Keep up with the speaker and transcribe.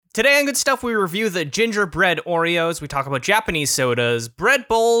Today on Good Stuff, we review the gingerbread Oreos, we talk about Japanese sodas, bread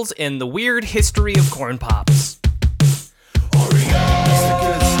bowls, and the weird history of corn pops.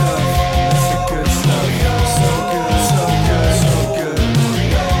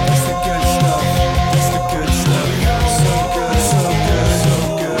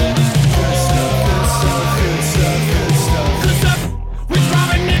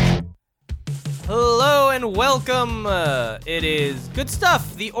 Hello and welcome. It is Good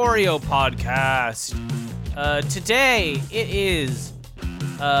Stuff, the Oreo podcast. Today it is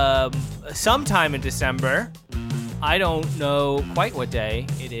sometime in December. I don't know quite what day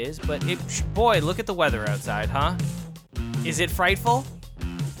it is, but boy, look at the weather outside, huh? Is it frightful?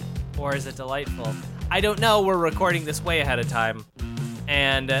 Or is it delightful? I don't know. We're recording this way ahead of time.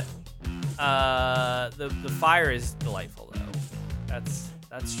 And the fire is delightful, though.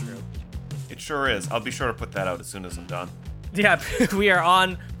 That's true. It sure is. I'll be sure to put that out as soon as I'm done. Yeah, we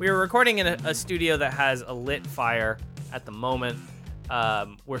are recording in a studio that has a lit fire at the moment.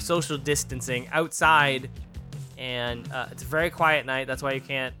 We're social distancing outside, and it's a very quiet night. That's why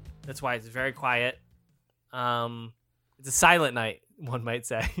it's very quiet. It's a silent night, one might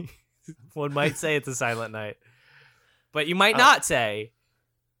say. One might say it's a silent night. But you might not say.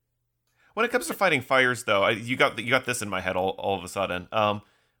 When it comes to fighting fires, though, you got this in my head all of a sudden.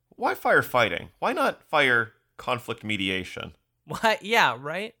 Why firefighting? Why not fire conflict mediation? Why? Yeah,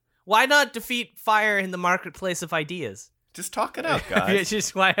 right? Why not defeat fire in the marketplace of ideas? Just talk it out, guys.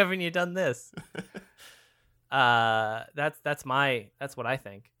 Just why haven't you done this? That's what I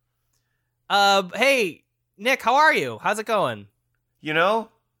think. Hey, Nick, how are you? How's it going? You know,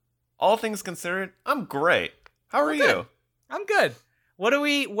 all things considered, I'm great. How are you? I'm good. What are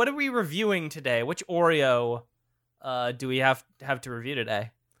we reviewing today? Which Oreo do we have to review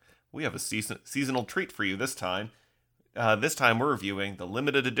today? We have a seasonal treat for you this time. This time we're reviewing the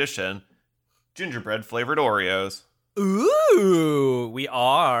limited edition gingerbread flavored Oreos. Ooh, we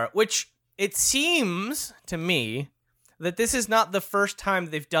are. Which it seems to me that this is not the first time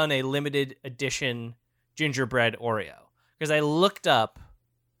they've done a limited edition gingerbread Oreo. Because I looked up,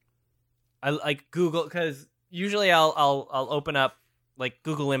 I like Google, because usually I'll open up like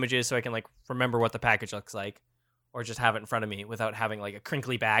Google Images so I can like remember what the package looks like. Or just have it in front of me without having like a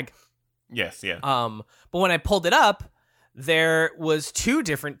crinkly bag. Yes, yeah. But when I pulled it up, there was two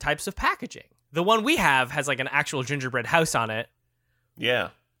different types of packaging. The one we have has like an actual gingerbread house on it. Yeah.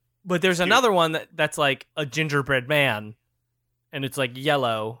 But there's another one that's like a gingerbread man, and it's like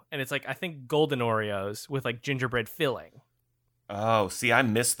yellow, and it's like I think golden Oreos with like gingerbread filling. Oh, see, I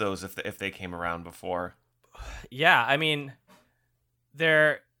missed those if they came around before. Yeah, I mean,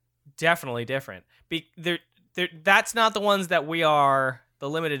 they're definitely different. That's not the ones that we are, the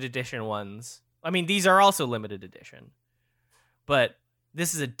limited edition ones. I mean, these are also limited edition. But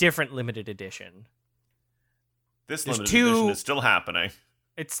this is a different limited edition. There's limited edition is still happening.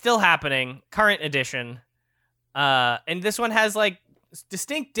 It's still happening. Current edition. And this one has, like,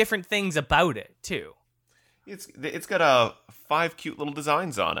 distinct different things about it, too. It's got 5 cute little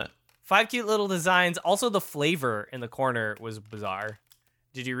designs on it. 5 cute little designs. Also, the flavor in the corner was bizarre.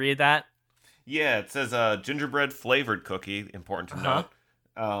 Did you read that? Yeah, it says gingerbread flavored cookie, important to note.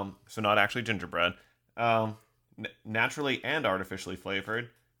 So not actually gingerbread. Naturally and artificially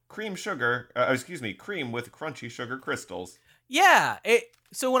flavored. Cream with crunchy sugar crystals. Yeah.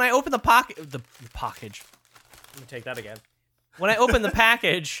 So when I open the package. Let me take that again. When I open the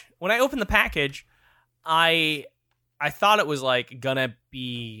package, I thought it was like gonna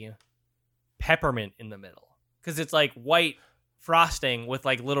be peppermint in the middle. Because it's like white frosting with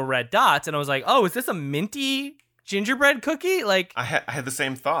like little red dots, and I was like, oh, is this a minty gingerbread cookie? Like I had the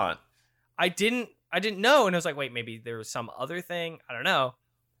same thought. I didn't know, and I was like, wait, maybe there was some other thing. I don't know.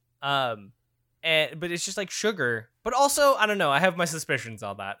 But it's just like sugar. But also, I don't know. I have my suspicions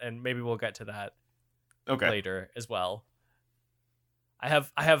on that, and maybe we'll get to that later as well. I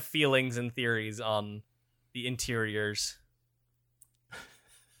have feelings and theories on the interiors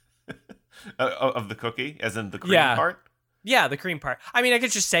of the cookie, as in the cream part. Yeah, the cream part. I mean, I could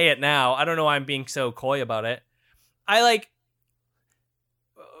just say it now. I don't know why I'm being so coy about it. I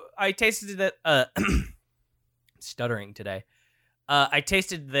tasted it. Stuttering today. I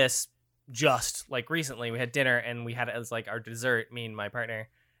tasted this just like recently. We had dinner and we had it as like our dessert, me and my partner.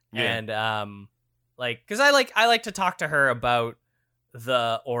 Yeah. And because I like to talk to her about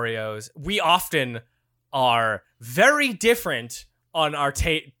the Oreos. We often are very different on our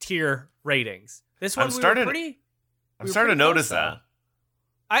tier ratings. This one I'm starting to notice that.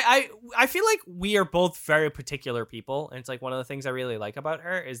 I feel like we are both very particular people, and it's like one of the things I really like about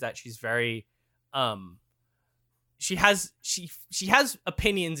her is that she's very she has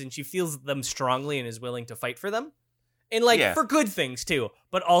opinions and she feels them strongly and is willing to fight for them. And like for good things too,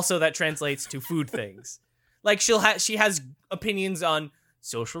 but also that translates to food things. Like she has opinions on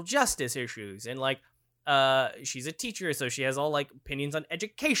social justice issues and like she's a teacher, so she has all like opinions on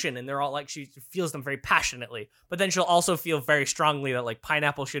education, and they're all like she feels them very passionately. But then she'll also feel very strongly that like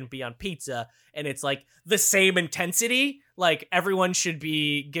pineapple shouldn't be on pizza, and it's like the same intensity. Like everyone should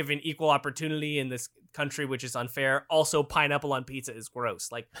be given equal opportunity in this country, which is unfair. Also, pineapple on pizza is gross.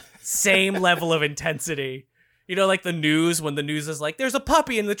 Like same level of intensity. You know, like the news, when the news is like, there's a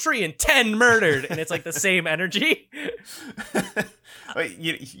puppy in the tree and 10 murdered, and it's like the same energy.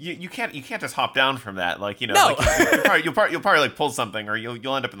 you can't just hop down from that. Like, you know, no. like you'll probably like pull something, or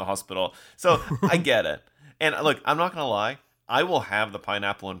you'll end up in the hospital. So I get it. And look, I'm not gonna lie, I will have the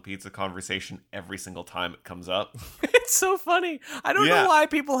pineapple and pizza conversation every single time it comes up. It's so funny. I don't know why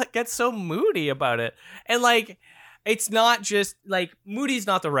people get so moody about it. And like, it's not just like moody's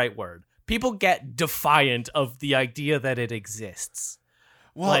not the right word. People get defiant of the idea that it exists.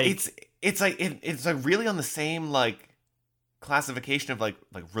 Well, like, it's like really on the same like classification of like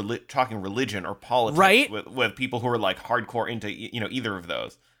talking religion or politics, right? With people who are like hardcore into either of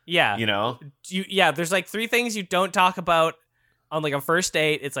those. Yeah, there's like 3 things you don't talk about on like a first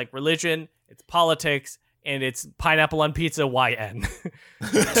date. It's like religion, it's politics, and it's pineapple on pizza. YN.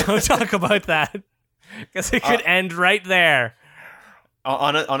 Don't talk about that because it could end right there.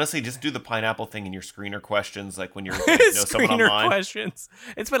 Honestly, just do the pineapple thing in your screener questions, like when you're someone online. Questions.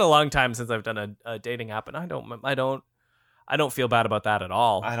 It's been a long time since I've done a dating app, and I don't feel bad about that at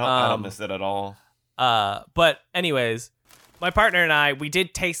all. I don't miss it at all. But anyways, my partner and I, we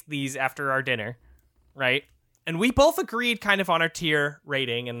did taste these after our dinner, right? And we both agreed kind of on our tier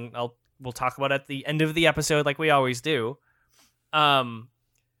rating, and we'll talk about it at the end of the episode, like we always do.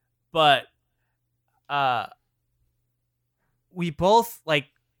 But we both like,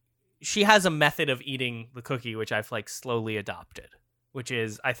 she has a method of eating the cookie, which I've like slowly adopted, which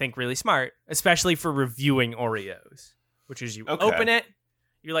is, I think, really smart, especially for reviewing Oreos, which is you open it,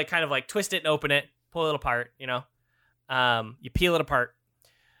 you like kind of like twist it and open it, pull it apart, you peel it apart,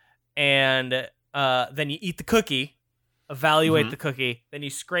 and then you eat the cookie, evaluate the cookie, then you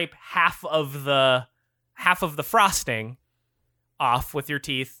scrape half of the frosting off with your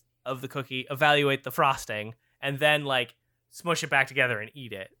teeth of the cookie, evaluate the frosting, and then like smush it back together and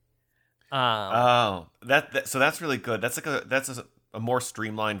eat it. So that's really good. That's like a more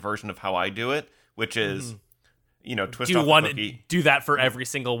streamlined version of how I do it, which is twist off the cookie. Do that for every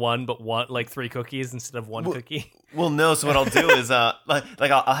single one, but one like 3 cookies instead of one cookie. Well, no. So what I'll do is I'll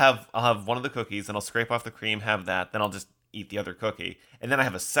have one of the cookies and I'll scrape off the cream, have that, then I'll just eat the other cookie, and then I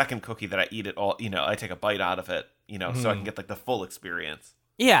have a second cookie that I eat it all. I take a bite out of it, so I can get like the full experience.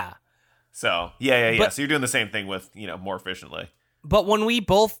 Yeah. So yeah. So you're doing the same thing with more efficiently. But when we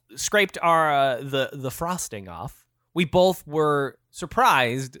both scraped our the frosting off, we both were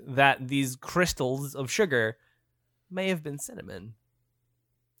surprised that these crystals of sugar may have been cinnamon.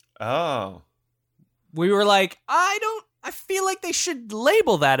 Oh. We were like, I feel like they should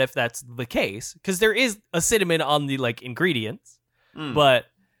label that if that's the case, because there is a cinnamon on the like ingredients, but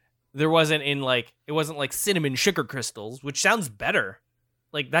there wasn't it wasn't like cinnamon sugar crystals, which sounds better.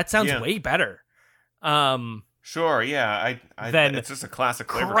 Like that sounds way better. Sure, yeah. Then it's just a classic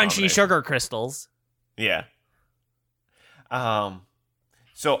flavor crunchy sugar crystals. Yeah.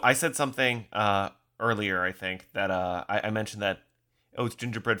 So I said something earlier, I think, that I mentioned that it's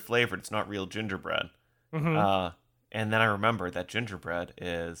gingerbread flavored. It's not real gingerbread. And then I remembered that gingerbread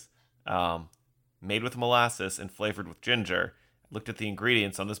is made with molasses and flavored with ginger. I looked at the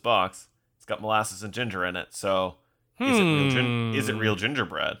ingredients on this box. It's got molasses and ginger in it. So is it real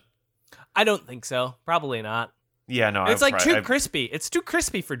gingerbread? I don't think so. Probably not. Yeah, no. It's like too crispy. It's too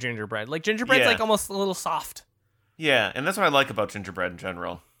crispy for gingerbread. Like gingerbread's like almost a little soft. Yeah, and that's what I like about gingerbread in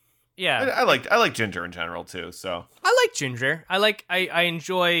general. Yeah, I like ginger in general too. So I like ginger. I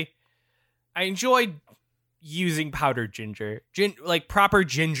enjoy using powdered ginger. Like proper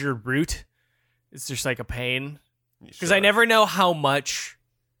ginger root. It's just like a pain because I never know how much.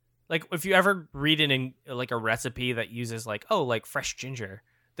 Like if you ever read in like a recipe that uses like fresh ginger,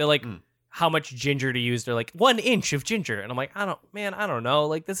 they're like how much ginger to use. They're like 1 inch of ginger, and I'm like I don't know.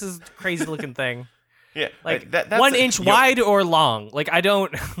 Like this is a crazy looking thing. Yeah, like that's 1 inch wide or long. Like I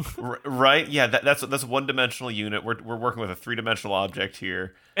don't. Right? Yeah, that's a 1-dimensional unit. We're working with a 3-dimensional object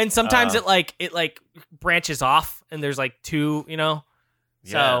here. And sometimes it branches off, and there's like 2. Yeah,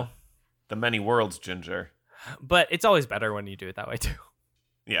 so the many worlds ginger. But it's always better when you do it that way too.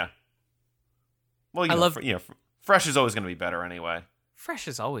 Yeah. Well, fresh is always going to be better anyway. Fresh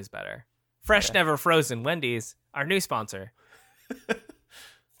is always better. Fresh, never frozen. Wendy's, our new sponsor.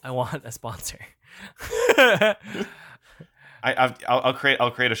 I want a sponsor. I'll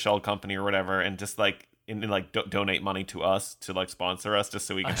create a shell company or whatever, and just like donate money to us to like sponsor us, just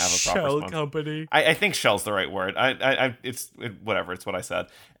so we can have a proper shell sponsor. company. I think shell's the right word. Whatever. It's what I said.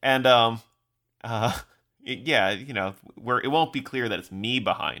 And yeah, it won't be clear that it's me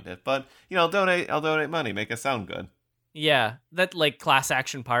behind it, but I'll donate money, make it sound good. Yeah, that like Class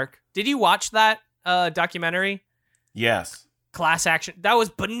Action Park. Did you watch that documentary? Yes. Class Action. That was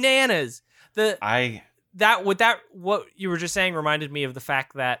bananas. What you were just saying reminded me of the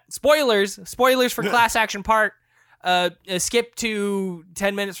fact that spoilers for Class Action Park. Skip to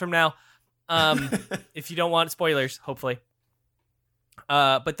 10 minutes from now. If you don't want spoilers, hopefully.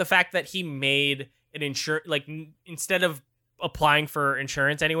 But the fact that he made an insurance, like instead of applying for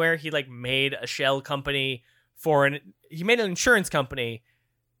insurance anywhere, he like made a shell company he made an insurance company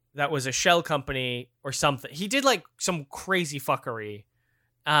that was a shell company or something. He did like some crazy fuckery.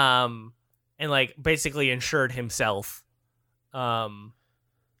 And like basically insured himself. And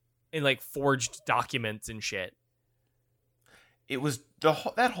like forged documents and shit. It was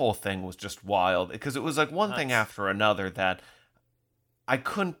that whole thing was just wild, because it was like one thing after another that I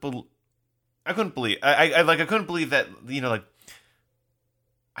couldn't believe. I couldn't believe that, like,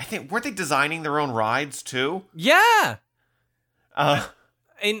 I think, weren't they designing their own rides too? Yeah.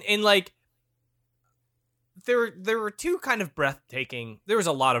 And like there were two kind of breathtaking. There was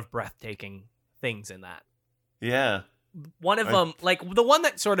a lot of breathtaking things in that. Yeah. One of them, like the one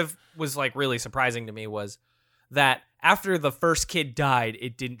that sort of was like really surprising to me, was that after the first kid died,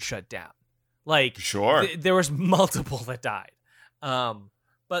 it didn't shut down. Like, sure, there was multiple that died.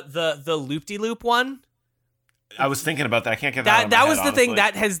 But the loop-de-loop one, I was thinking about that. I can't get that. That was the thing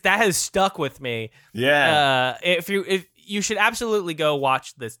that has stuck with me. Yeah. If you should absolutely go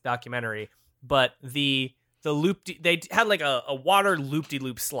watch this documentary. But the they had like a water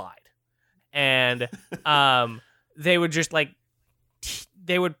loop-de-loop slide, and they would just like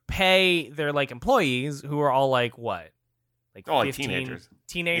they would pay their like employees, who are all like what, like 15, like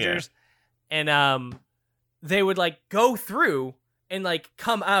teenagers, yeah. And they would like go through and like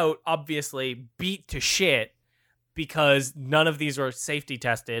come out obviously beat to shit, because none of these were safety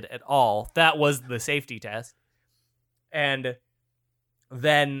tested at all. That was the safety test. And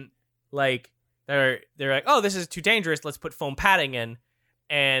then like they're like, oh, this is too dangerous, let's put foam padding in.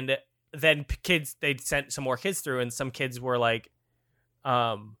 And then they'd sent some more kids through, and some kids were like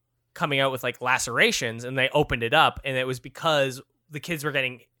coming out with like lacerations, and they opened it up, and it was because the kids were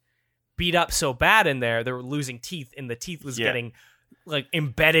getting beat up so bad in there, they were losing teeth, and the teeth was getting like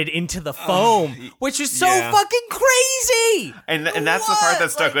embedded into the foam, which is so fucking crazy. And that's the part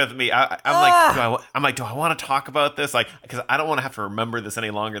that stuck with me. I'm like, do I want to talk about this? Like, because I don't want to have to remember this any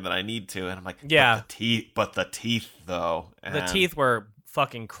longer than I need to. And I'm like, yeah, but the teeth though. And the teeth were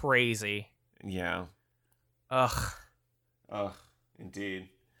fucking crazy. Yeah. Ugh, indeed.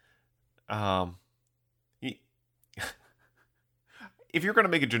 If you're going to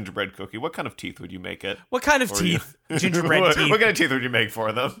make a gingerbread cookie, what kind of teeth would you make it? What kind of teeth? Gingerbread teeth. What kind of teeth would you make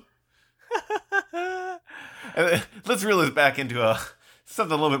for them? Let's reel this back into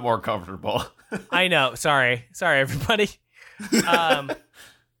something a little bit more comfortable. I know. Sorry, everybody. But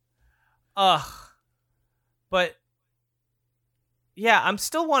yeah, I'm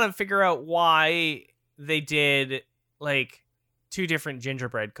still want to figure out why they did like two different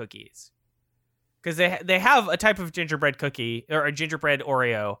gingerbread cookies. Because they have a type of gingerbread cookie, or a gingerbread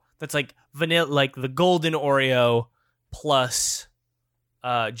Oreo, that's like vanilla, like the golden Oreo plus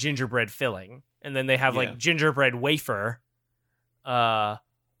gingerbread filling. And then they have like gingerbread wafer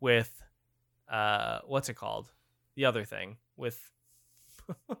with what's it called? The other thing with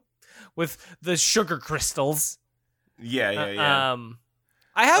with the sugar crystals. Yeah.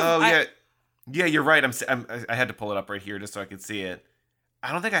 Yeah, you're right. I had to pull it up right here just so I could see it.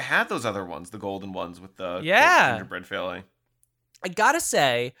 I don't think I had those other ones, the golden ones with the gingerbread filling. I gotta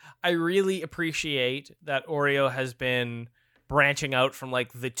say, I really appreciate that Oreo has been branching out from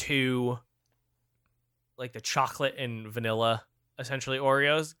like the two, like the chocolate and vanilla, essentially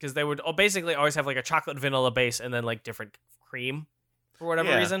Oreos, because they would basically always have like a chocolate vanilla base and then like different cream for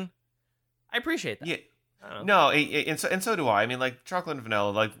whatever reason. I appreciate that. Yeah. No, and so do I. I mean, like chocolate and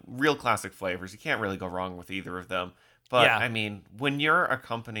vanilla, like real classic flavors. You can't really go wrong with either of them. But I mean, when you're a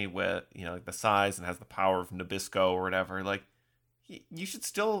company with, like the size and has the power of Nabisco or whatever, like you should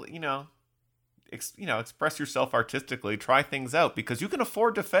still, express yourself artistically, try things out, because you can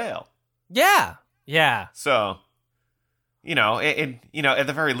afford to fail. Yeah. So, at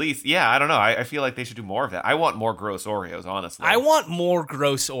the very least, yeah, I don't know. I feel like they should do more of that. I want more gross Oreos, honestly. I want more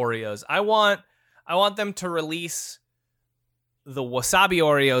gross Oreos. I want them to release the wasabi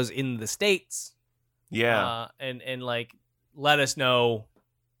Oreos in the States. Yeah. And like let us know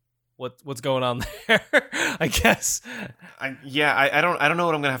what's going on there. I guess. I don't know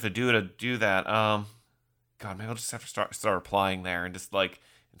what I'm gonna have to do that. God, maybe I'll just have to start applying there and just like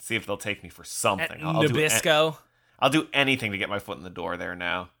see if they'll take me for something. At Nabisco. I'll do anything to get my foot in the door there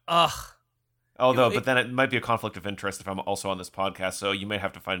now. Ugh. But then it might be a conflict of interest if I'm also on this podcast, so you may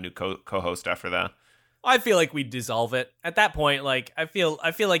have to find a new co-host after that. I feel like we dissolve it at that point. Like I feel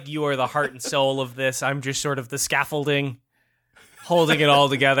like you are the heart and soul of this. I'm just sort of the scaffolding, holding it all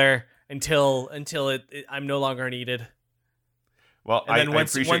together until I'm no longer needed. Well, and then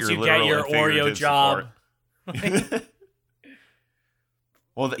once you get your Oreo job.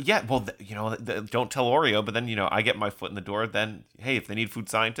 Don't tell Oreo, but then, I get my foot in the door, then, hey, if they need food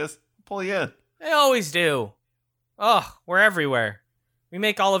scientists, pull you in. They always do. Oh, we're everywhere. We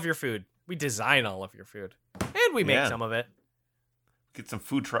make all of your food. We design all of your food. And we make some of it. Get some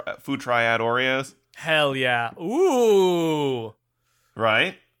food triad Oreos. Hell yeah. Ooh.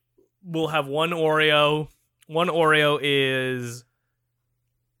 Right? We'll have one Oreo. One Oreo is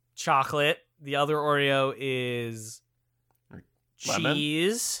chocolate. The other Oreo is lemon?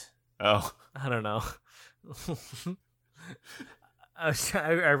 Cheese. Oh. I don't know.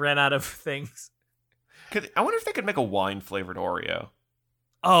 I ran out of things. I wonder if they could make a wine-flavored Oreo.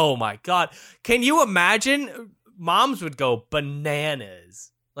 Oh my God. Can you imagine? Moms would go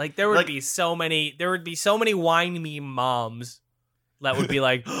bananas. Like there would be so many wine meme moms that would be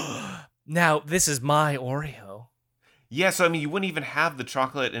like, now this is my Oreo. Yeah, so I mean you wouldn't even have the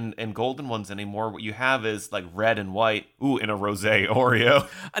chocolate and golden ones anymore. What you have is like red and white. Ooh, in a rosé Oreo.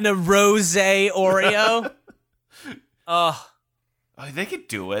 And a rosé Oreo? Oh, they could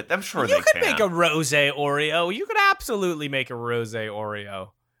do it. I'm sure you they could can. make a rosé Oreo. You could absolutely make a rosé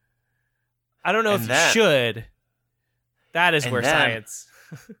Oreo. I don't know if you should. That is where science.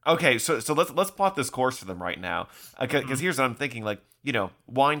 Okay, so let's plot this course for them right now. Because here's what I'm thinking. Like,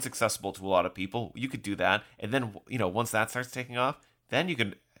 wine's accessible to a lot of people. You could do that, and then once that starts taking off, then you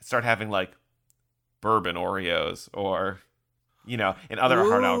can start having like bourbon Oreos or and other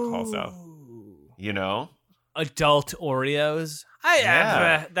hard alcohol stuff. Adult Oreos.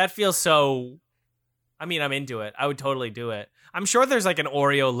 That feels so. I mean, I'm into it. I would totally do it. I'm sure there's like an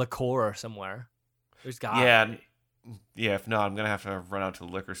Oreo liqueur somewhere. There's got to be. Yeah, if not, I'm going to have to run out to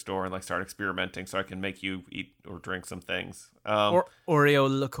the liquor store and like start experimenting so I can make you eat or drink some things. Oreo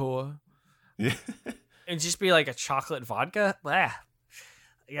liqueur. Yeah. And just be like a chocolate vodka? I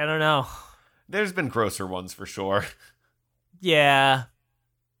don't know. There's been grosser ones for sure. Yeah.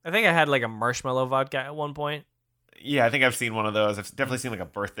 I think I had like a marshmallow vodka at one point. Yeah, I think I've seen one of those. I've definitely seen like a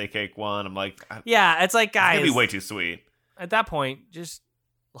birthday cake one. I'm like... Yeah, it's like, guys... It's going to be way too sweet. At that point, just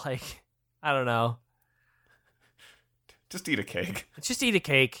like, I don't know. Just eat a cake. Just eat a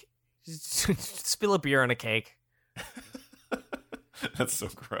cake. Just spill a beer on a cake. That's so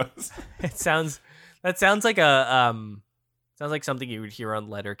gross. That sounds like sounds like something you would hear on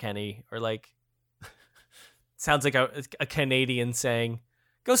Letterkenny, or like sounds like a Canadian saying,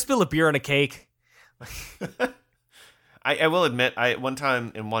 "Go spill a beer on a cake." I will admit, one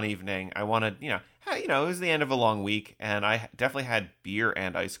time in one evening, I wanted, it was the end of a long week, and I definitely had beer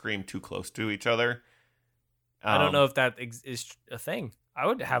and ice cream too close to each other. I don't know if that is a thing. I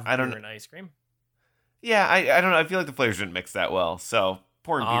would have beer and ice cream. Yeah, I don't know. I feel like the flavors didn't mix that well, so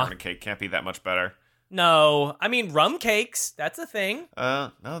pouring beer in a cake can't be that much better. No, I mean rum cakes. That's a thing.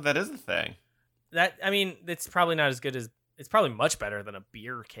 No, that is a thing. It's probably not as good as. It's probably much better than a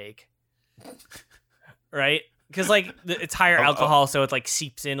beer cake, right? Because like it's higher alcohol, so it like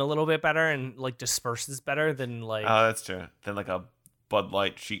seeps in a little bit better and like disperses better than like. Oh, that's true. Than like a Bud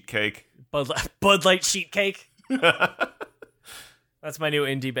Light sheet cake. Bud Light sheet cake. That's my new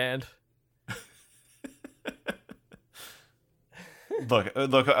indie band. Look.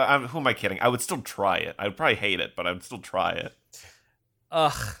 Who am I kidding? I would still try it. I would probably hate it, but I would still try it.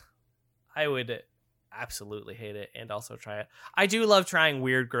 Ugh, I would absolutely hate it and also try it. I do love trying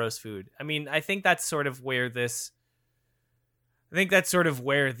weird, gross food. I mean, I think that's sort of where this. This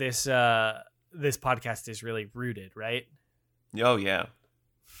podcast is really rooted, right? Oh yeah.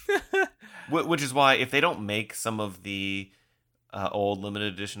 Which is why if they don't make some of the old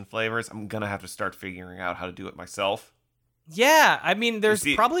limited edition flavors, I'm gonna have to start figuring out how to do it myself. Yeah, I mean, there's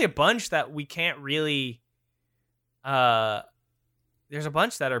probably a bunch that we can't really. There's a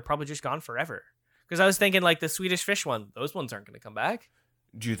bunch that are probably just gone forever. Because I was thinking, like the Swedish Fish one, those ones aren't going to come back.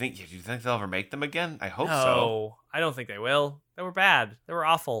 Do you think they'll ever make them again? I hope so. No, I don't think they will. They were bad. They were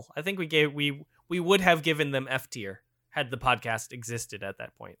awful. I think we would have given them F tier had the podcast existed at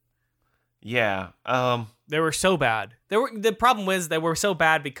that point. Yeah. They were so bad. The problem was they were so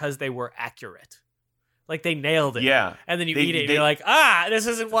bad because they were accurate. Like they nailed it. Yeah. And then you eat it and you're like, this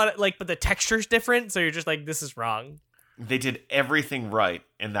isn't what but the texture's different, so you're just like, this is wrong. They did everything right,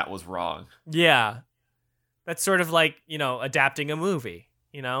 and that was wrong. Yeah. That's sort of like, adapting a movie,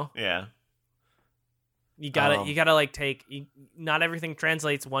 Yeah. You gotta like not everything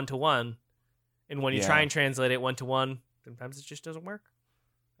translates 1-to-1. And when you try and translate it 1-to-1, sometimes it just doesn't work.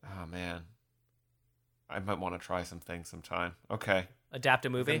 Oh, man. I might want to try some things sometime. Okay. Adapt a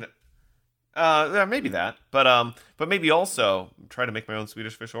movie? Yeah, maybe that. But maybe also try to make my own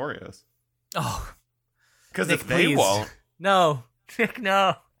Swedish fish Oreos. Oh. Because Nick, if they please. won't... No. Nick,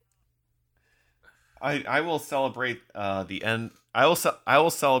 no. I will celebrate the end... I will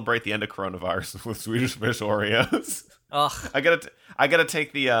celebrate the end of coronavirus with Swedish fish Oreos. Ugh. I gotta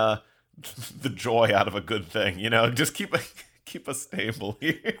take the joy out of a good thing, Just keep us stable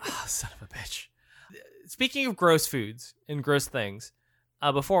here. Oh, son of a bitch. Speaking of gross foods and gross things,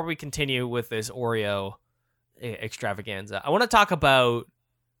 before we continue with this Oreo extravaganza, I want to talk about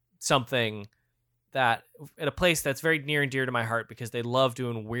something that at a place that's very near and dear to my heart because they love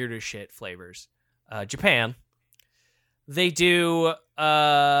doing weird as shit flavors. Japan. They do,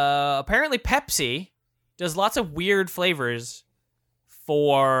 apparently Pepsi does lots of weird flavors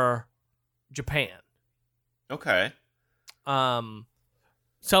for Japan. Okay. Some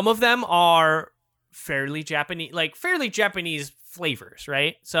of them are fairly Japanese flavors,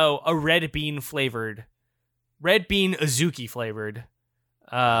 right? So a red bean Azuki flavored,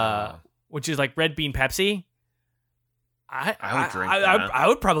 which is like red bean Pepsi. I would drink that. I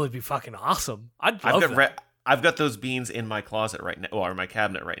would probably be fucking awesome. I'd love that. I've got those beans in my closet right now, or in my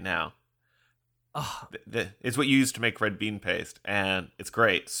cabinet right now. Oh. It's what you use to make red bean paste, and it's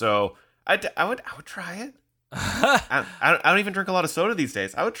great. So I would try it. I don't even drink a lot of soda these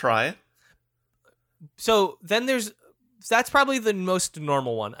days. I would try it. So then that's probably the most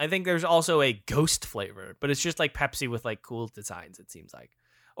normal one. I think there's also a ghost flavor, but it's just like Pepsi with like cool designs, it seems like.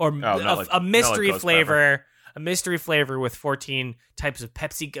 Or a mystery flavor. A mystery flavor with 14 types of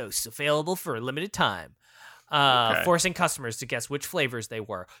Pepsi Ghosts available for a limited time. Forcing customers to guess which flavors they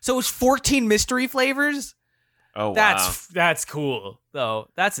were. So it was 14 mystery flavors? Oh, wow. That's cool, though.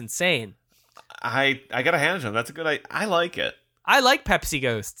 That's insane. I gotta hand it to him. That's a good idea. I like it. I like Pepsi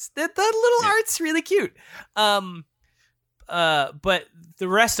Ghosts. The little art's really cute. But the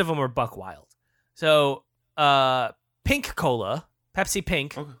rest of them are buck wild. So, Pink Cola, Pepsi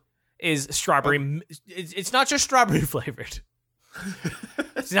Pink, is strawberry. It's not just strawberry flavored.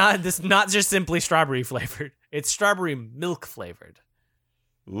 It's not just simply strawberry flavored. It's strawberry milk flavored.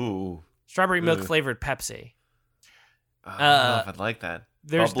 Ooh. Strawberry milk flavored Pepsi. I don't know if I'd like that.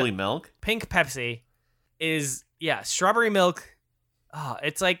 Bubbly milk? Pink Pepsi is, strawberry milk.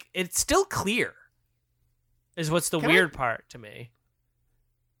 It's still clear. Is what's the weird part to me.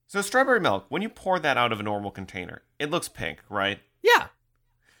 So strawberry milk, when you pour that out of a normal container, it looks pink, right? Yeah.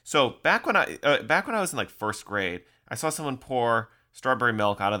 So back when I was in like first grade, I saw someone pour strawberry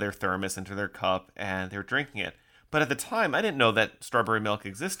milk out of their thermos into their cup, and they were drinking it. But at the time, I didn't know that strawberry milk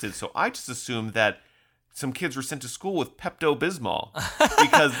existed, so I just assumed that some kids were sent to school with Pepto-Bismol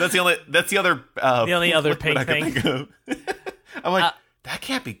because that's the only other pink thing. Think of. I'm like, that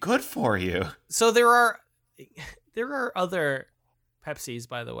can't be good for you. So there are other Pepsis,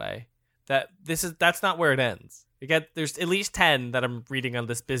 by the way. That's not where it ends. There's at least 10 that I'm reading on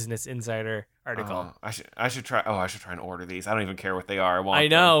this Business Insider article. I should try and order these. I don't even care what they are. I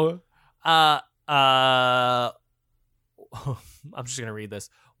know. I'm just gonna read this.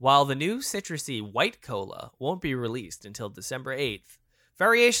 While the new citrusy White Cola won't be released until December 8th,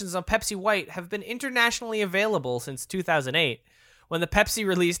 variations on Pepsi White have been internationally available since 2008, when the Pepsi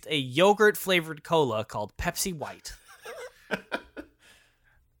released a yogurt-flavored cola called Pepsi White.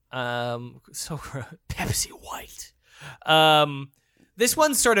 Pepsi White. This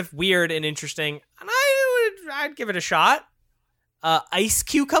one's sort of weird and interesting, and I'd give it a shot. Ice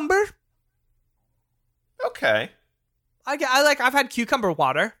cucumber. Okay. I've had cucumber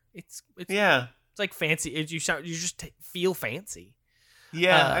water. It's like fancy. You just feel fancy.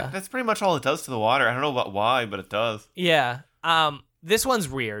 Yeah, that's pretty much all it does to the water. I don't know about why, but it does. Yeah. This one's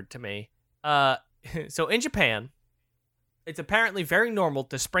weird to me. So in Japan, it's apparently very normal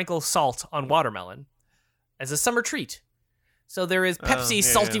to sprinkle salt on watermelon as a summer treat. So there is Pepsi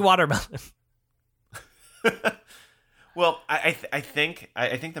salty watermelon. Well, I think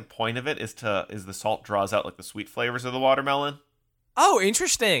the point of it is the salt draws out like the sweet flavors of the watermelon. Oh,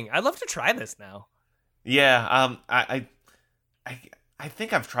 interesting. I'd love to try this now. Yeah, I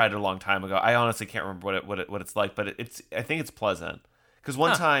think I've tried it a long time ago. I honestly can't remember what it's like, but I think it's pleasant. Because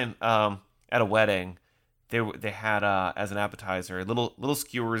one time at a wedding, they had as an appetizer little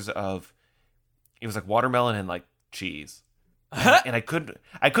skewers of, it was like watermelon and like cheese. And I couldn't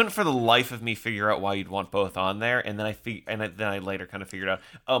for the life of me figure out why you'd want both on there. And then then I later kind of figured out,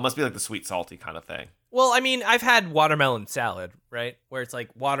 oh, it must be like the sweet salty kind of thing. Well, I mean, I've had watermelon salad, right? Where it's like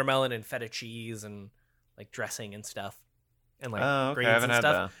watermelon and feta cheese and like dressing and stuff. And like Okay, greens I haven't and had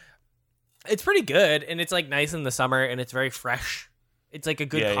stuff. It's pretty good, and it's like nice in the summer, and it's very fresh. It's like a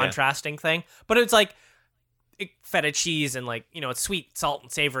good contrasting thing. But it's like feta cheese and like, it's sweet, salt,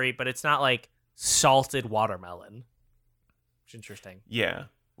 and savory, but it's not like salted watermelon. Which is interesting. Yeah.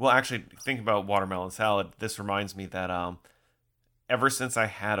 Well, actually, thinking about watermelon salad, this reminds me that ever since I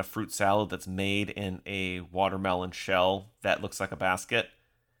had a fruit salad that's made in a watermelon shell that looks like a basket,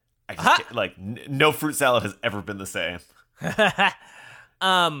 I just like no fruit salad has ever been the same.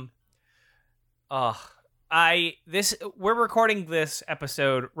 We're recording this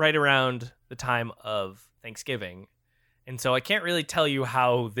episode right around the time of Thanksgiving, and so I can't really tell you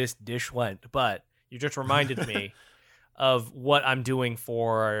how this dish went, but you just reminded me of what I'm doing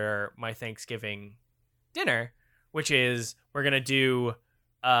for my Thanksgiving dinner, which is we're gonna do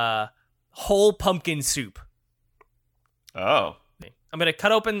whole pumpkin soup. Oh. I'm gonna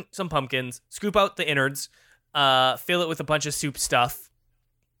cut open some pumpkins, scoop out the innards, fill it with a bunch of soup stuff,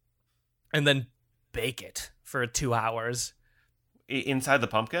 and then bake it for 2 hours. Inside the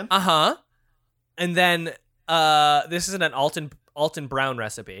pumpkin? Uh-huh. And then this is an Alton Brown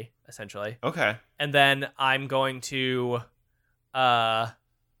recipe, essentially. Okay. And then I'm going to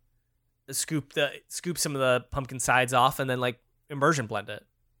scoop some of the pumpkin sides off and then like immersion blend it.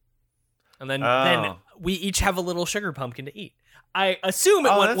 And then we each have a little sugar pumpkin to eat. I assume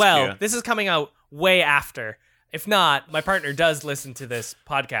it went well. Cute. This is coming out way after. If not, my partner does listen to this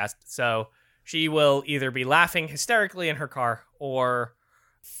podcast, so she will either be laughing hysterically in her car or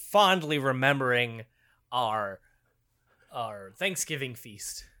fondly remembering our Thanksgiving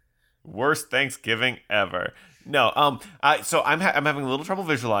feast. Worst Thanksgiving ever. No, so I'm having a little trouble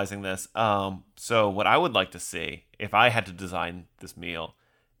visualizing this. So what I would like to see if I had to design this meal,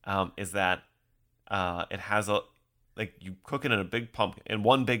 is that it has like you cook it in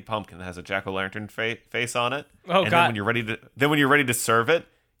one big pumpkin that has a jack-o'-lantern face on it. Oh, and God. then when you're ready to serve it,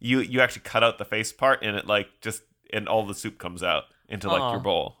 you actually cut out the face part and it like and all the soup comes out into like your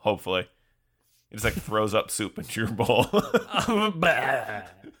bowl. Hopefully, it just like throws up soup into your bowl,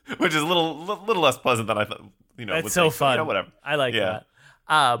 which is a little less pleasant than I thought. That's so fun. Whatever. I like that.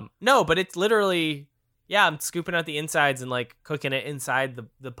 No, but it's literally I'm scooping out the insides and like cooking it inside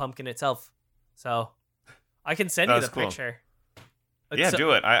the pumpkin itself. So I can send you the picture.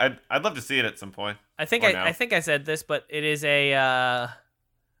 Do it. I'd love to see it at some point. I think I said this, but it is a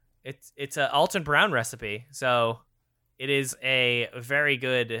it's a Alton Brown recipe. So it is a very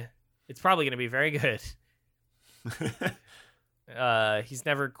good. It's probably going to be very good. He's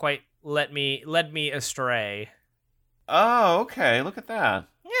never quite led me astray. Oh, okay. Look at that.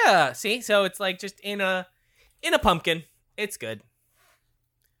 Yeah. See, so it's like just in a pumpkin. It's good.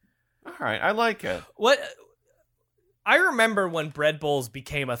 All right, I like it. What I remember when bread bowls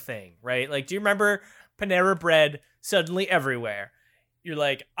became a thing, right? Like, do you remember Panera Bread suddenly everywhere? You're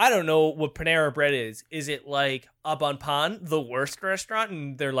like, I don't know what Panera Bread is. Is it like a Bon Pan, the worst restaurant?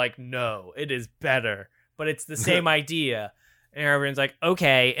 And they're like, no, it is better. But it's the same idea. And everyone's like,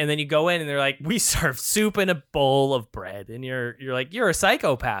 okay. And then you go in and they're like, we serve soup in a bowl of bread. And you're like, you're a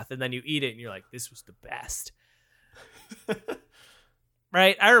psychopath. And then you eat it and you're like, this was the best.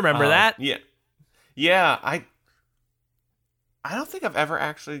 Right? I remember that. Yeah. Yeah, I don't think I've ever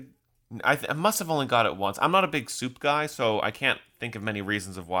actually... I must have only got it once. I'm not a big soup guy, so I can't think of many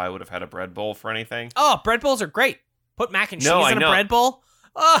reasons of why I would have had a bread bowl for anything. Oh, bread bowls are great. Put mac and cheese in a bread bowl.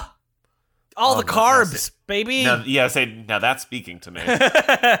 Oh, all the carbs, baby. Now that's speaking to me.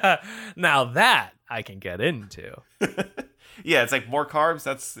 Now that I can get into. Yeah, it's like more carbs.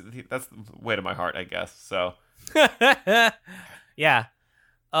 That's way to my heart, I guess. So. Yeah.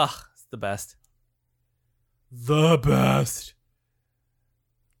 Ugh, it's the best. The best.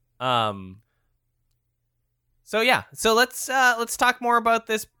 So yeah. So let's talk more about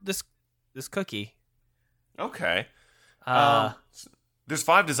this cookie. Okay. There's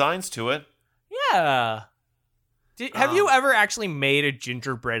 5 designs to it. Yeah. Have you ever actually made a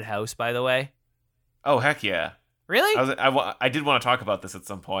gingerbread house, by the way? Oh, heck yeah. Really? I did want to talk about this at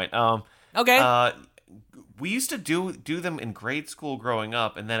some point. Okay. we used to do them in grade school growing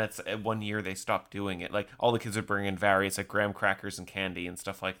up, and then it's at 1 year they stopped doing it. Like all the kids would bring in various like graham crackers and candy and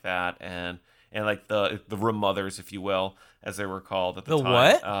stuff like that, and like the room mothers, if you will, as they were called at the time.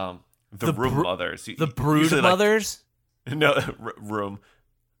 What? The room mothers. The brood mothers? No, room.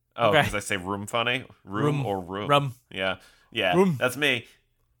 Oh, Okay. because I say room funny? Room or room? Rum. Yeah, Room. that's me.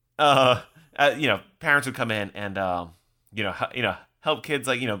 Parents would come in and help kids,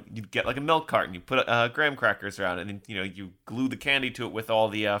 like, you'd get like a milk carton, you put graham crackers around it, and you glue the candy to it with all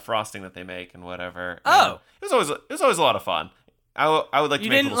the frosting that they make and whatever. Oh. And it was always a lot of fun. I would like You to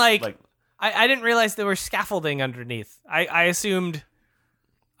make didn't little, I didn't realize there was scaffolding underneath. I assumed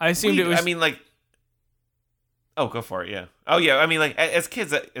it was. I mean, like, oh, go for it. Yeah. Oh, yeah. I mean, like, as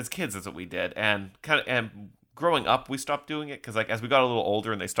kids, that's what we did, and growing up, we stopped doing it because, like, as we got a little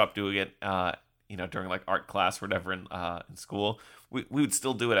older and they stopped doing it, during like art class or whatever in school, we would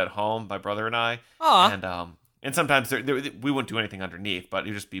still do it at home, my brother and I. Aw. And sometimes we wouldn't do anything underneath, but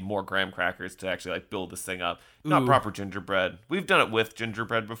it'd just be more graham crackers to actually like build this thing up. Not Ooh. proper gingerbread. We've done it with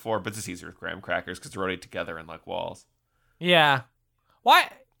gingerbread before, but it's just easier with graham crackers because they're already together in like walls. Yeah.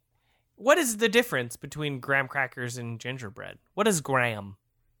 Why? What is the difference between graham crackers and gingerbread? What is graham?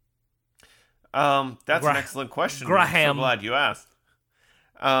 That's an excellent question. Graham. I'm so glad you asked.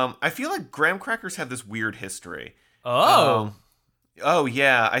 I feel like graham crackers have this weird history. Oh. Oh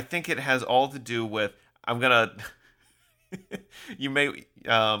yeah, I think it has all to do with. I'm gonna. You may.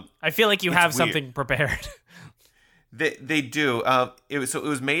 I feel like you have weird. Something prepared. They do. It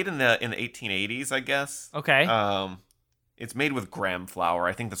was made in the 1880s, I guess. Okay. It's made with graham flour.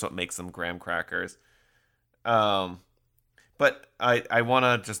 I think that's what makes them graham crackers. But I want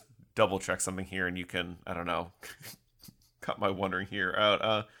to just double check something here, and you can, I don't know, cut my wondering here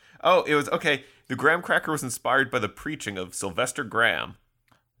out. It was okay. The graham cracker was inspired by the preaching of Sylvester Graham.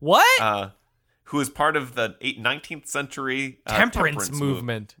 What? Who was part of the 19th century temperance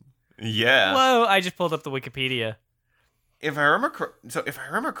movement. Yeah. Whoa! I just pulled up the Wikipedia. If I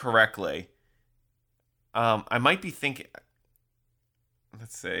remember correctly, I might be thinking.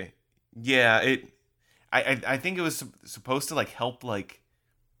 Let's see. Yeah, I think it was supposed to like help, like,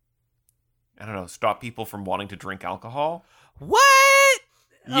 I don't know, stop people from wanting to drink alcohol. What?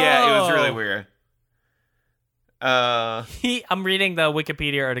 Yeah, It was really weird. I'm reading the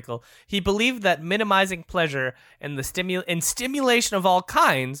Wikipedia article. He believed that minimizing pleasure and the stimulation of all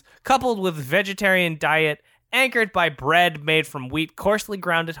kinds, coupled with vegetarian diet anchored by bread made from wheat coarsely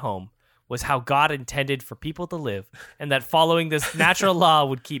ground at home, was how God intended for people to live, and that following this natural law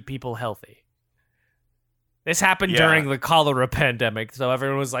would keep people healthy. This happened during the cholera pandemic, so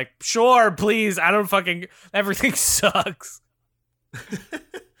everyone was like, sure, please, everything sucks.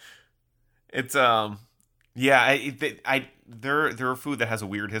 It's they're a food that has a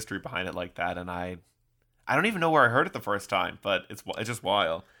weird history behind it like that, and I don't even know where I heard it the first time, but it's just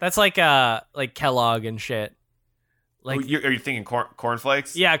wild. That's like Kellogg and shit. Like, are you thinking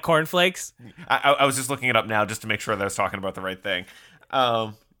cornflakes? Yeah, cornflakes. I was just looking it up now just to make sure that I was talking about the right thing.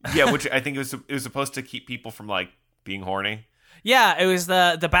 Which I think it was supposed to keep people from like being horny. Yeah, it was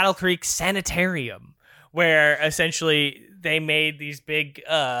the Battle Creek Sanitarium, where essentially they made these big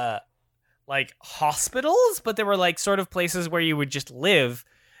like hospitals, but they were like sort of places where you would just live.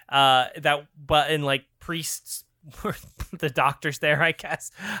 But in like priests were the doctors there, I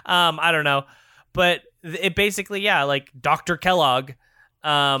guess. I don't know. But it basically, like Dr. Kellogg,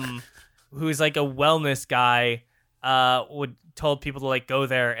 who's like a wellness guy, told people to like go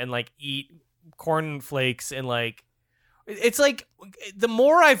there and like eat cornflakes, and like it's like the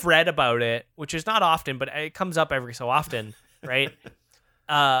more I've read about it, which is not often, but it comes up every so often, right?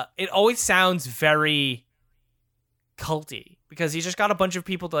 It always sounds very culty because you just got a bunch of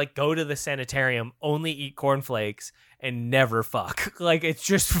people to like go to the sanitarium, only eat cornflakes, and never fuck. Like it's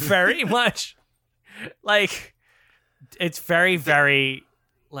just very much. Like, it's very, very,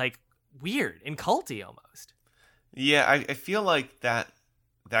 like, weird and culty almost. Yeah, I feel like that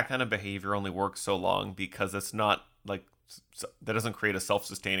kind of behavior only works so long because it's not, like, that doesn't create a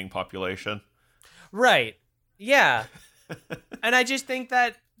self-sustaining population. Right. Yeah. And I just think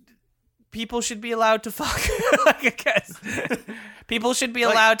that people should be allowed to fuck, I guess. People should be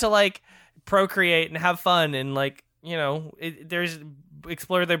allowed to, like, procreate and have fun and, like,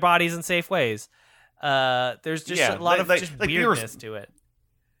 explore their bodies in safe ways. There's just a lot of just weirdness to it.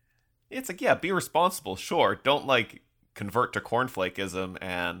 It's like, be responsible, sure. Don't like convert to cornflakeism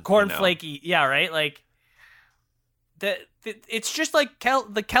and cornflakey, yeah, right. Like it's just like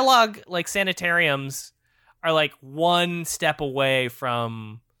the Kellogg like sanitariums are like one step away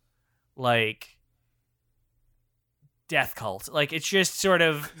from like death cult. Like, it's just sort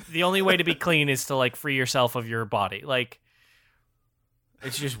of the only way to be clean is to like free yourself of your body. Like,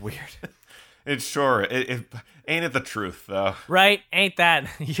 it's just weird. It's sure. It ain't it the truth though. Right? Ain't that?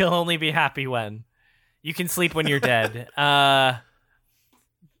 You'll only be happy when you can sleep when you're dead. That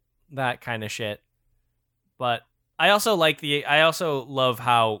kind of shit. But I also love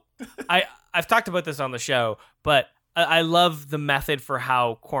how I've talked about this on the show, but I love the method for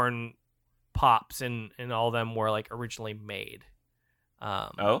how Corn Pops and all them were like originally made.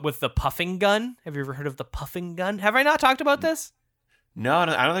 With the puffing gun. Have you ever heard of the puffing gun? Have I not talked about this? No, I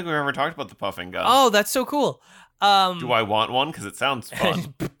don't think we've ever talked about the puffing gun. Oh, that's so cool. Do I want one? Because it sounds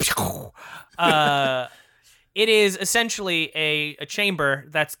fun. It is essentially a chamber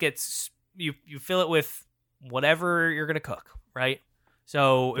that gets you fill it with whatever you're gonna cook, right?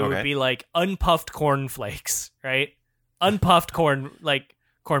 So it would be like unpuffed corn flakes, right? Unpuffed corn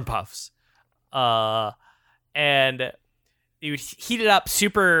puffs, and you would heat it up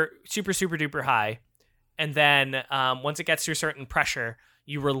super duper high. And then once it gets to a certain pressure,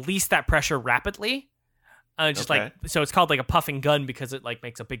 you release that pressure rapidly. So it's called like a puffing gun because it like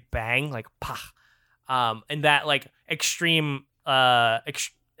makes a big bang, like pah. And that like extreme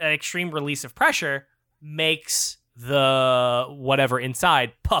release of pressure makes the whatever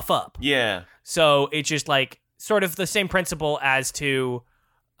inside puff up. Yeah. So it's just like sort of the same principle as to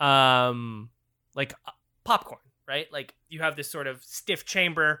like popcorn, right? Like you have this sort of stiff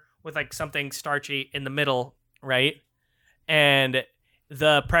chamber with like something starchy in the middle, right? And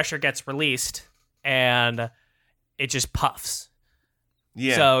the pressure gets released and it just puffs.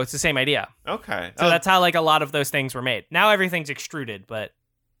 Yeah. So it's the same idea. Okay. So that's how like a lot of those things were made. Now everything's extruded, but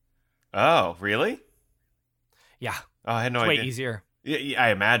Oh, really? Yeah. Oh, I had no idea. idea. Way easier. Yeah,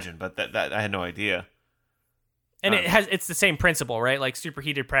 I imagine, but that I had no idea. And it's the same principle, right? Like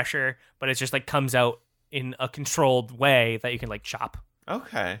superheated pressure, but it's just like comes out in a controlled way that you can like chop.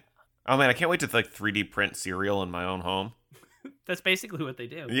 Okay. Oh man, I can't wait to like 3D print cereal in my own home. That's basically what they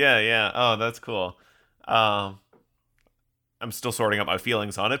do. Yeah. Oh, that's cool. I'm still sorting out my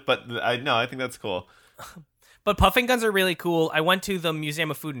feelings on it, but I think that's cool. But puffing guns are really cool. I went to the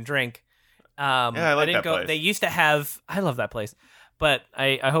Museum of Food and Drink. Yeah, I like that place. They used to have. I love that place, but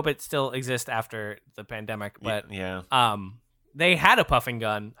I hope it still exists after the pandemic. But yeah. They had a puffing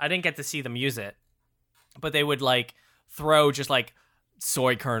gun. I didn't get to see them use it, but they would like throw just like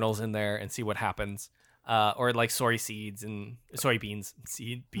soy kernels in there and see what happens, or like soy seeds and soybeans,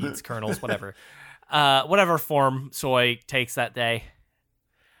 beans, kernels, whatever, whatever form soy takes that day,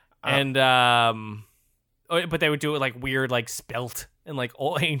 and but they would do it like weird, like spelt and like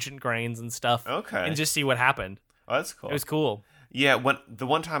old ancient grains and stuff. Okay, and just see what happened. Oh, that's cool. It was cool. Yeah, the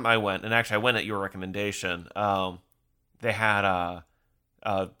one time I went, and actually I went at your recommendation. They had a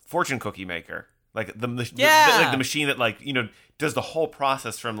fortune cookie maker. Like the machine that like does the whole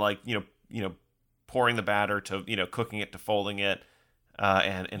process from like pouring the batter to cooking it to folding it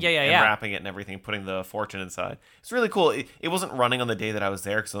and wrapping it and everything, putting the fortune inside. It's really cool. It wasn't running on the day that I was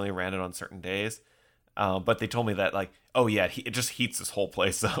there because I only ran it on certain days. But they told me that like it just heats this whole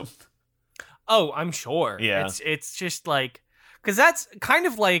place up. Oh, I'm sure. Yeah, it's just like because that's kind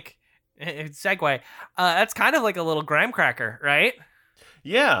of like segue. That's kind of like a little graham cracker, right?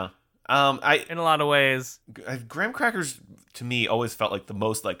 Yeah. In a lot of ways, graham crackers to me always felt like the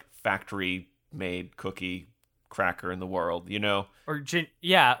most like factory made cookie cracker in the world, or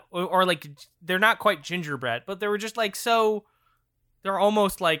or like they're not quite gingerbread, but they were just like they're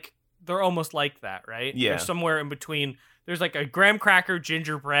almost like that, right? Yeah, they're somewhere in between. There's like a graham cracker,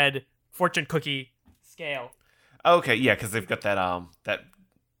 gingerbread, fortune cookie scale. Okay, yeah, because they've got that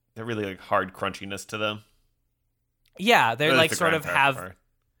really like hard crunchiness to them. Yeah, they're like sort of have. Part.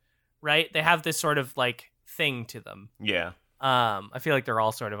 Right? They have this sort of like thing to them. Yeah. I feel like they're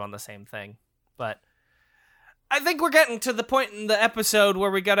all sort of on the same thing. But I think we're getting to the point in the episode where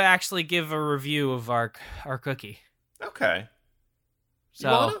we got to actually give a review of our cookie. Okay. So,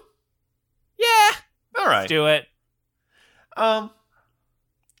 you wanna? Yeah. All right. Let's do it. I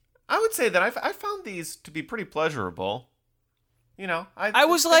would say that I found these to be pretty pleasurable. I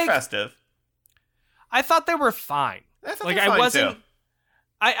was like festive. I thought they were fine. I thought they were fine too.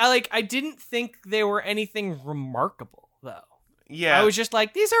 I didn't think they were anything remarkable though. Yeah. I was just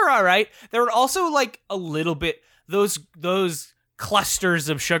like, these are all right. They were also like a little bit those clusters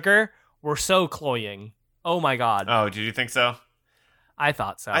of sugar were so cloying. Oh my god. Oh, did you think so? I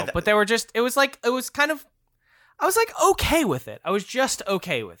thought so. But they were just I was okay with it. I was just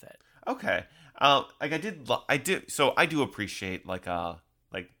okay with it. Okay. I do appreciate like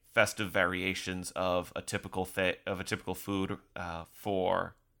festive variations of a typical food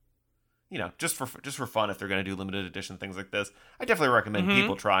for just for fun, if they're going to do limited edition things like this, I definitely recommend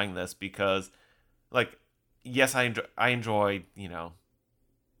people trying this because, like, yes, I enjoy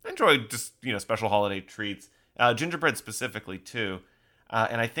just, special holiday treats, gingerbread specifically too.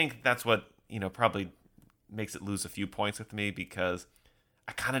 And I think that's what, probably makes it lose a few points with me, because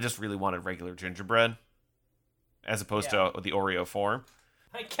I kind of just really wanted regular gingerbread as opposed to the Oreo form.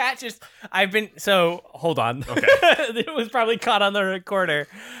 My cat hold on. Okay. It was probably caught on the recorder.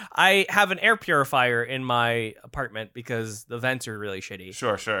 I have an air purifier in my apartment because the vents are really shitty.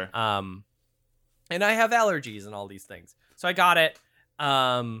 Sure. And I have allergies and all these things. So I got it.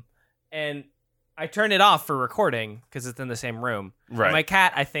 And I turned it off for recording because it's in the same room. Right. And my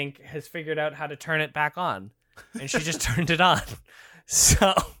cat, I think, has figured out how to turn it back on. And she just turned it on.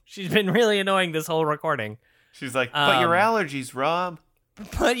 So she's been really annoying this whole recording. She's like, but your allergies, Rob.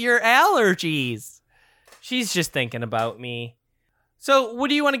 But your allergies. She's just thinking about me. So what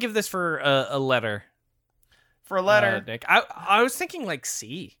do you want to give this for a letter? For a letter? Nick? I was thinking like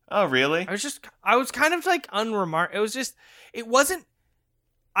C. Oh, really? I was kind of like it wasn't,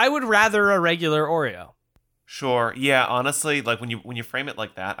 I would rather a regular Oreo. Sure. Yeah, honestly, like when you frame it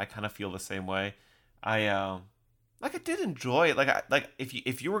like that, I kind of feel the same way. I did enjoy it. Like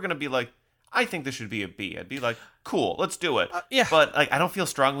if you were going to be like, I think this should be a B, I'd be like, cool, let's do it. Yeah. But like I don't feel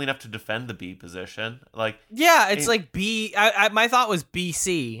strongly enough to defend the B position. Like, yeah, it's like B. My thought was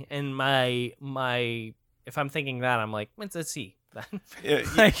BC, and my if I'm thinking that, I'm like, it's a C.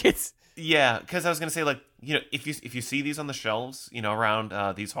 Like it's. Yeah, because I was gonna say, like, if you see these on the shelves,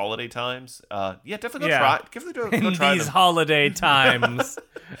 around these holiday times, definitely go try. Go try these them. holiday times.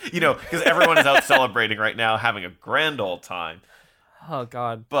 Because everyone is out celebrating right now, having a grand old time. Oh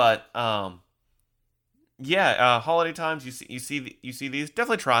God. But holiday times. You see these.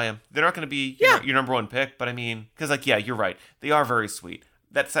 Definitely try them. They're not gonna be your number one pick, but I mean, because you're right. They are very sweet.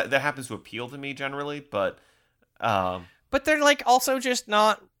 That happens to appeal to me generally, but they're like also just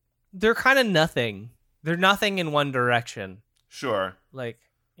not. They're kind of nothing. They're nothing in one direction. Sure. Like,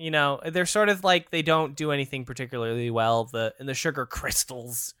 they're sort of like they don't do anything particularly well. The sugar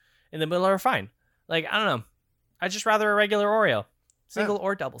crystals in the middle are fine. Like, I don't know. I'd just rather a regular Oreo. Single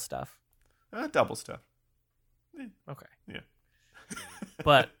or double stuff. Double stuff. Okay. Yeah.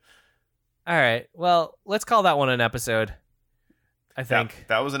 But, all right. Well, let's call that one an episode. I think.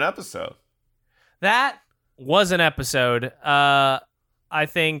 That was an episode. That was an episode. I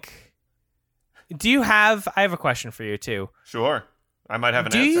think. I have a question for you too. Sure. I might have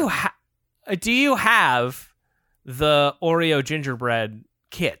an answer. Do you have the Oreo gingerbread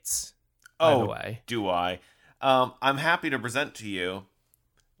kits? By the way, do I? I'm happy to present to you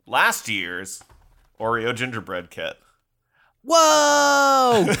last year's Oreo gingerbread kit.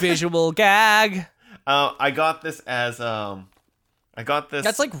 Whoa! Visual gag. I got this as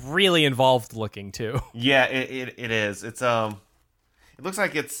That's like really involved looking too. Yeah, it is. It's It looks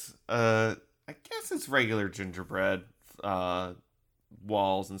like it's I guess it's regular gingerbread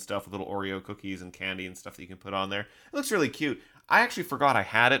walls and stuff with little Oreo cookies and candy and stuff that you can put on there. It looks really cute. I actually forgot I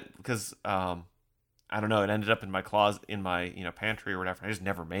had it because I don't know, it ended up in my closet, in my pantry or whatever. I just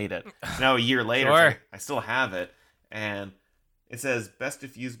never made it. Now a year later, Sure. I still have it, and it says best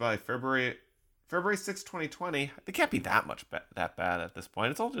if used by February 6, 2020. It can't be that much that bad at this point.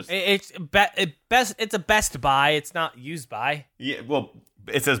 It's all just It's a best buy. It's not used by. Yeah, well,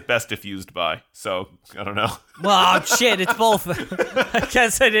 it says best if used by, so I don't know. Well, shit, it's both. I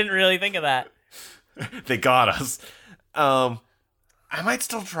guess I didn't really think of that. They got us. I might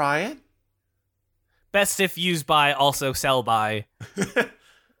still try it. Best if used by, also sell by.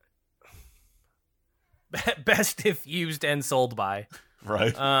 Best if used and sold by.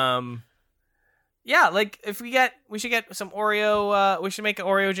 Right. Yeah, like if we should get some Oreo. We should make an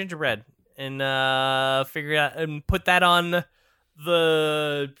Oreo gingerbread and figure it out and put that on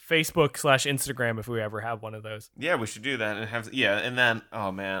the Facebook / Instagram if we ever have one of those. Yeah, we should do that and have and then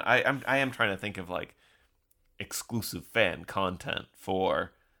oh man, I am trying to think of like exclusive fan content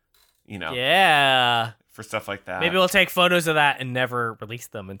for for stuff like that. Maybe we'll take photos of that and never release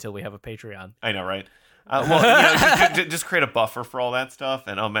them until we have a Patreon. I know, right? Well, just create a buffer for all that stuff.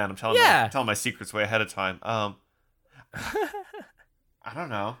 And oh man, I'm telling my secrets way ahead of time. I don't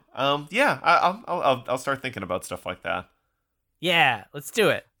know. I'll start thinking about stuff like that. Yeah, let's do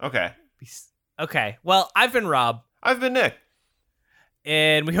it. Okay. Okay. Well, I've been Rob. I've been Nick.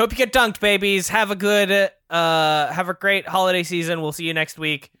 And we hope you get dunked, babies. Have a great holiday season. We'll see you next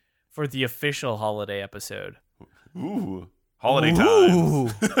week for the official holiday episode. Ooh. Holiday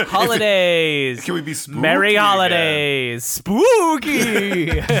times. Holidays. Can we be spooky? Merry holidays. Again? Spooky.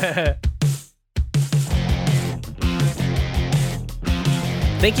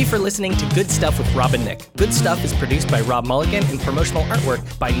 Thank you for listening to Good Stuff with Rob and Nick. Good Stuff is produced by Rob Mulligan and promotional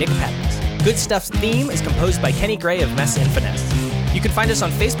artwork by Nick Patton. Good Stuff's theme is composed by Kenny Gray of Mess and Finesse. You can find us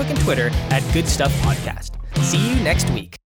on Facebook and Twitter at Good Stuff Podcast. See you next week.